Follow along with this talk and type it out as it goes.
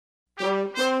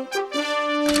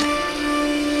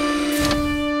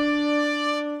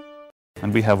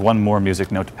And we have one more music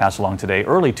note to pass along today.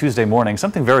 Early Tuesday morning,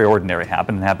 something very ordinary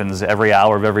happened. It happens every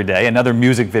hour of every day. Another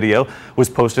music video was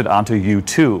posted onto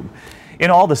YouTube. In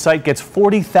all, the site gets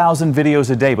 40,000 videos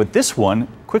a day, but this one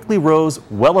quickly rose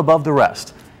well above the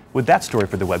rest. With that story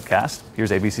for the webcast,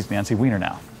 here's ABC's Nancy Weiner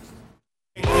now.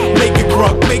 Make it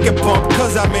grunk, make it bump,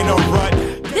 'cause I'm in a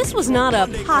rut. This was not a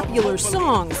popular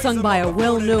song sung by a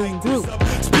well-known group.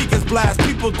 Speakers blast,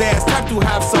 people dance, time to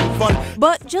have some fun.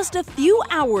 But just a few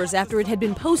hours after it had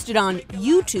been posted on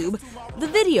YouTube, the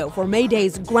video for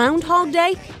Mayday's Groundhog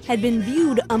Day had been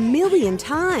viewed 1 million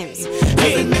times.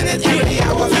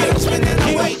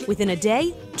 Within a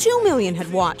day, 2 million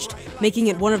had watched, making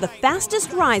it one of the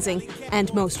fastest rising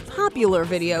and most popular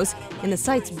videos in the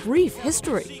site's brief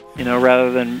history. You know,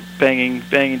 rather than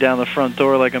banging down the front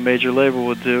door like a major label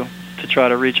would do to try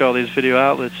to reach all these video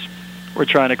outlets, we're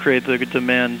trying to create the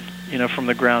demand, from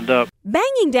the ground up.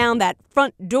 Banging down that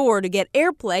front door to get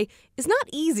airplay is not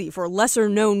easy for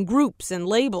lesser-known groups and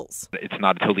labels. It's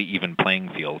not a totally even playing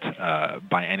field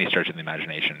by any stretch of the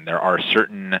imagination. There are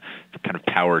certain kind of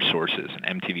power sources,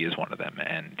 and MTV is one of them,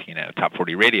 and, Top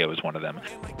 40 Radio is one of them.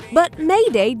 But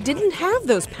Mayday didn't have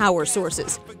those power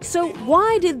sources. So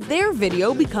why did their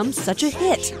video become such a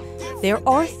hit? There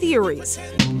are theories.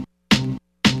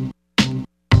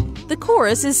 The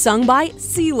chorus is sung by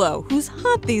CEE-LO, who's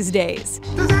hot these days.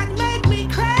 Does that make me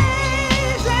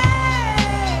crazy?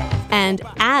 And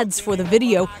ads for the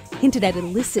video hinted at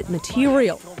illicit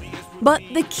material. But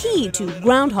the key to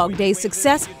Groundhog Day's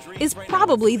success is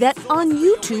probably that on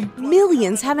YouTube,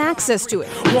 millions have access to it.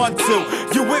 1, 2,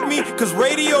 you with me? 'Cause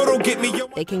radio don't get me.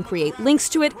 They can create links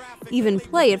to it, even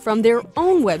play it from their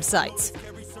own websites.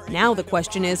 Now the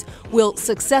question is, will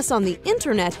success on the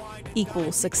internet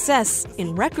equal success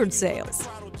in record sales?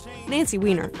 Nancy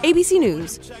Weiner, ABC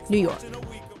News, New York.